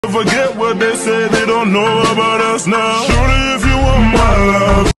Forget what they say, they don't know about us now. Surely if you want my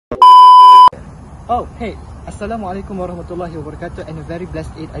love. Oh, hey, Assalamualaikum warahmatullahi wabarakatuh, and a very blessed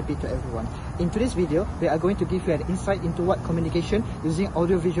Eid al-Fitr to everyone. In today's video, we are going to give you an insight into what communication using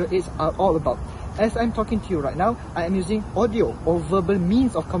audiovisual aids are all about. As I'm talking to you right now, I am using audio or verbal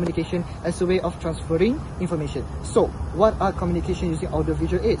means of communication as a way of transferring information. So, what are communication using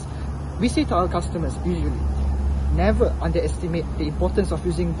audiovisual aids? We say to our customers usually, never underestimate the importance of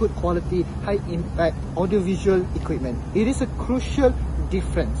using good quality, high impact audiovisual equipment. It is a crucial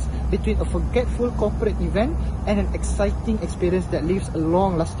difference between a forgetful corporate event and an exciting experience that leaves a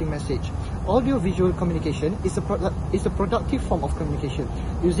long-lasting message. Audiovisual communication is a productive form of communication.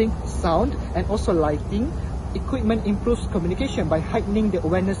 Using sound and also lighting, equipment improves communication by heightening the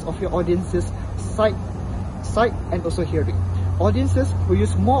awareness of your audience's sight and also hearing. Audiences who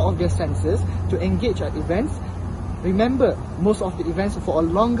use more of their senses to engage at events remember most of the events for a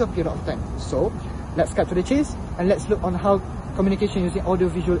longer period of time. So, let's cut to the chase and let's look on how communication using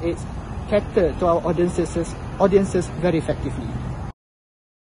audiovisual aids cater to our audiences very effectively.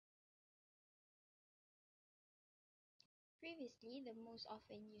 Previously, the most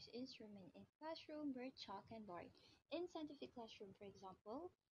often used instrument in classroom were chalk and board. In scientific classroom, for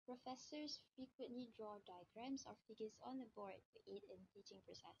example, professors frequently draw diagrams or figures on the board to aid in teaching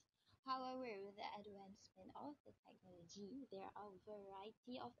process. However, with the advancement of the technology, there are a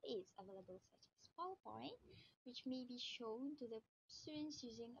variety of aids available such as PowerPoint, which may be shown to the students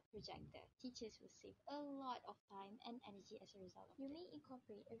using a projector. Teachers will save a lot of time and energy as a result. You may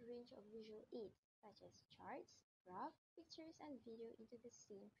incorporate a range of visual aids such as charts, graphs, pictures, and video into the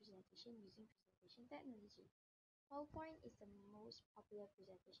same presentation using presentation technology. PowerPoint is the most popular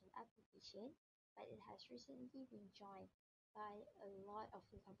presentation application, but it has recently been joined by a lot of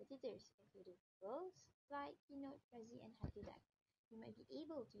new competitors, including Google, Slide, Keynote, Prezi, and HyperDeck. You might be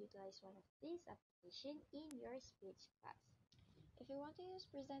able to utilize one of these applications in your speech class. If you want to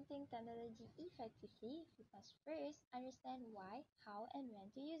use presenting technology effectively, you must first understand why, how, and when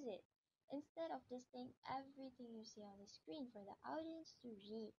to use it. Instead of listing everything you see on the screen for the audience to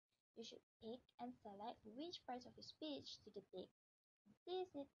read, you should pick and select which parts of your speech to depict.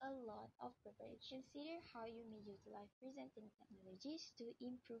 This needs a lot of preparation. Consider how you may utilize presenting technologies to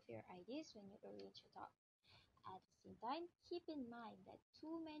improve your ideas when you arrange your talk. At the same time, keep in mind that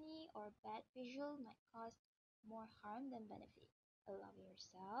too many or bad visual might cause more harm than benefit. Allow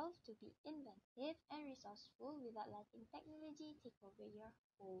yourself to be inventive and resourceful without letting technology take over your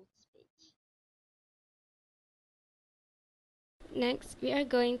whole speech. Next, we are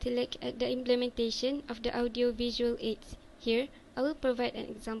going to look at the implementation of the audio-visual aids. Here, I will provide an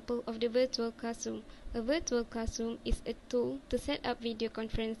example of the virtual classroom. A virtual classroom is a tool to set up video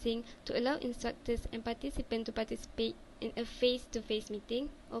conferencing to allow instructors and participants to participate in a face-to-face meeting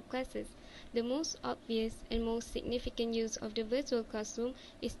or classes. The most obvious and most significant use of the virtual classroom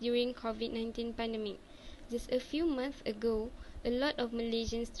is during COVID-19 pandemic. Just a few months ago, a lot of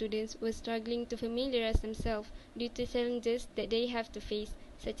Malaysian students were struggling to familiarize themselves due to challenges that they have to face,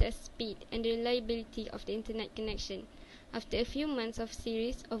 such as speed and the reliability of the internet connection. After a few months of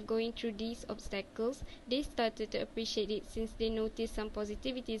series of going through these obstacles, they started to appreciate it since they noticed some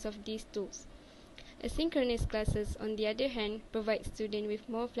positivities of these tools. Asynchronous classes, on the other hand, provide students with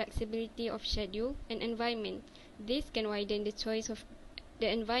more flexibility of schedule and environment. This can widen the choice of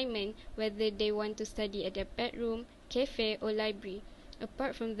the environment, whether they want to study at their bedroom, cafe, or library.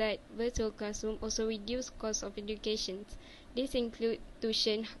 Apart from that, virtual classroom also reduce cost of education. These include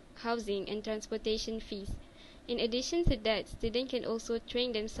tuition, housing, and transportation fees. In addition to that, students can also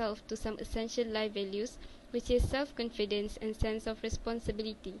train themselves to some essential life values, which is self-confidence and sense of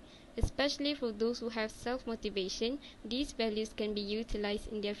responsibility. Especially for those who have self-motivation, these values can be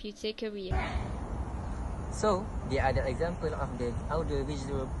utilized in their future career. So, the other example of the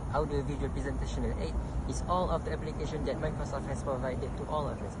audiovisual presentational aid is all of the application that Microsoft has provided to all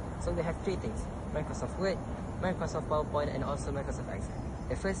of us. So we have three things: Microsoft Word, Microsoft PowerPoint, and also Microsoft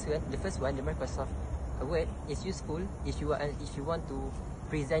Excel. The first one, the Microsoft Word, is useful if you want to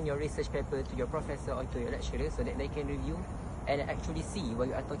present your research paper to your professor or to your lecturer so that they can review and actually see what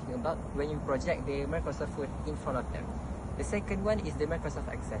you are talking about when you project the Microsoft Word in front of them. The second one is the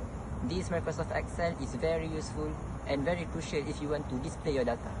Microsoft Excel. This Microsoft Excel is very useful and very crucial if you want to display your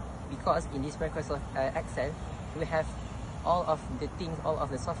data, because in this Microsoft Excel we have all of the things, all of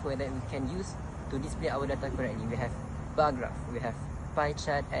the software that we can use to display our data correctly. We have bar graph, we have pie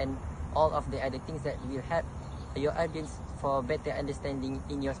chart, and all of the other things that will help your audience for better understanding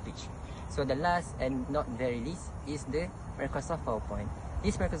in your speech. So the last and not very least is the Microsoft PowerPoint.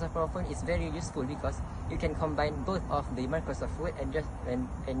 This Microsoft PowerPoint is very useful because you can combine both of the Microsoft Word and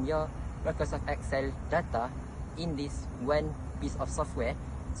your Microsoft Excel data in this one piece of software,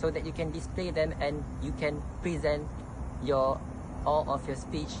 so that you can display them and you can present all of your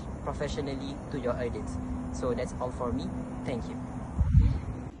speech professionally to your audience. So that's all for me. Thank you.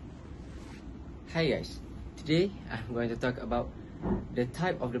 Hi guys, today I'm going to talk about the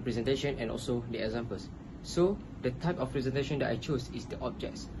type of the presentation and also the examples. So the type of presentation that I chose is the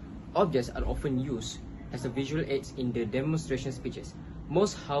objects. Objects are often used as a visual aids in the demonstration speeches.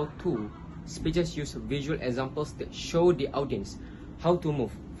 Most how-to speeches use visual examples that show the audience how to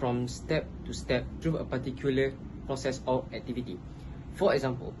move from step to step through a particular process or activity. For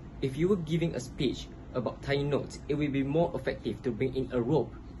example, if you were giving a speech about tying knots, it will be more effective to bring in a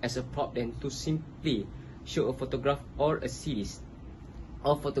rope as a prop than to simply show a photograph or a series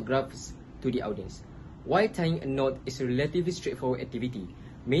of photographs to the audience. While tying a knot is a relatively straightforward activity,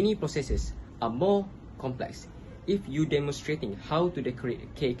 many processes are more complex. If you demonstrating how to decorate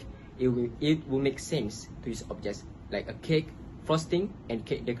a cake, it will make sense to use objects like a cake, frosting, and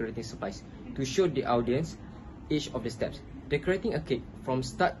cake decorating supplies to show the audience each of the steps. Decorating a cake from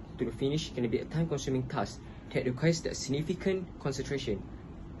start to the finish can be a time-consuming task that requires a significant concentration.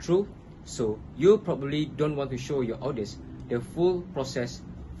 True, so you probably don't want to show your audience the full process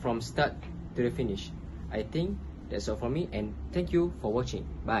from start to the finish. I think that's all from me, and thank you for watching.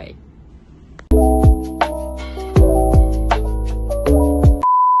 Bye.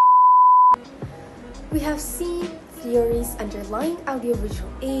 We have seen theories underlying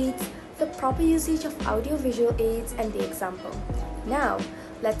audiovisual aids, the proper usage of audiovisual aids, and the example. Now,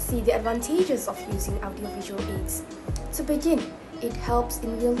 let's see the advantages of using audiovisual aids. To begin, it helps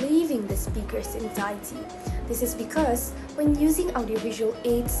in relieving the speaker's anxiety. This is because when using audiovisual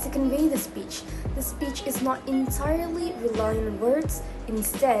aids to convey the speech is not entirely relying on words.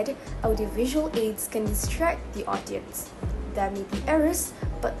 Instead, audiovisual aids can distract the audience. There may be errors,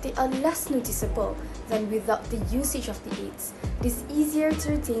 but they are less noticeable than without the usage of the aids. It is easier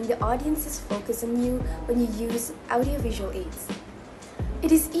to retain the audience's focus on you when you use audiovisual aids.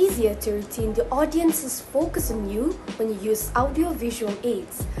 It is easier to retain the audience's focus on you when you use audiovisual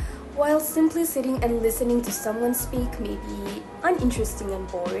aids. While simply sitting and listening to someone speak may be uninteresting and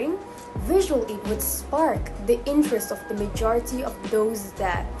boring, visual aid would spark the interest of the majority of those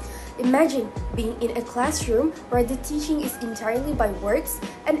there. Imagine being in a classroom where the teaching is entirely by words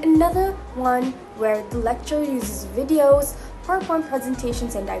and another one where the lecturer uses videos, PowerPoint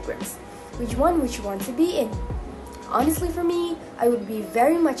presentations, and diagrams. Which one would you want to be in? Honestly, for me, I would be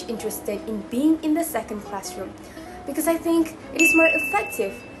very much interested in being in the second classroom because I think it is more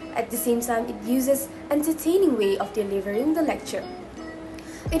effective. At the same time, it uses entertaining way of delivering the lecture.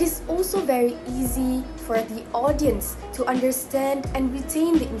 It is also very easy for the audience to understand and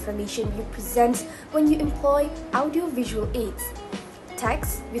retain the information you present when you employ audiovisual aids.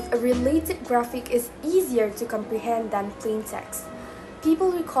 Text with a related graphic is easier to comprehend than plain text.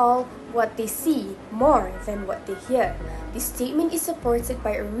 People recall what they see more than what they hear. This statement is supported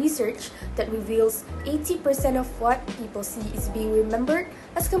by a research that reveals 80% of what people see is being remembered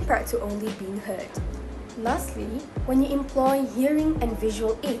as compared to only being heard. Lastly, when you employ hearing and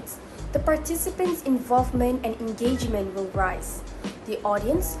visual aids, the participants' involvement and engagement will rise. The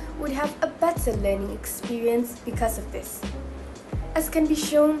audience would have a better learning experience because of this. As can be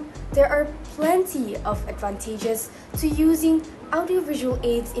shown, there are plenty of advantages to using audiovisual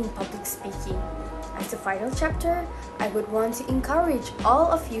aids in public speaking. As a final chapter, I would want to encourage all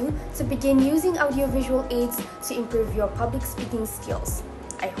of you to begin using audiovisual aids to improve your public speaking skills.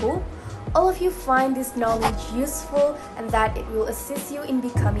 I hope all of you find this knowledge useful and that it will assist you in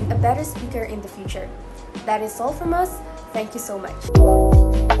becoming a better speaker in the future. That is all from us. Thank you so much.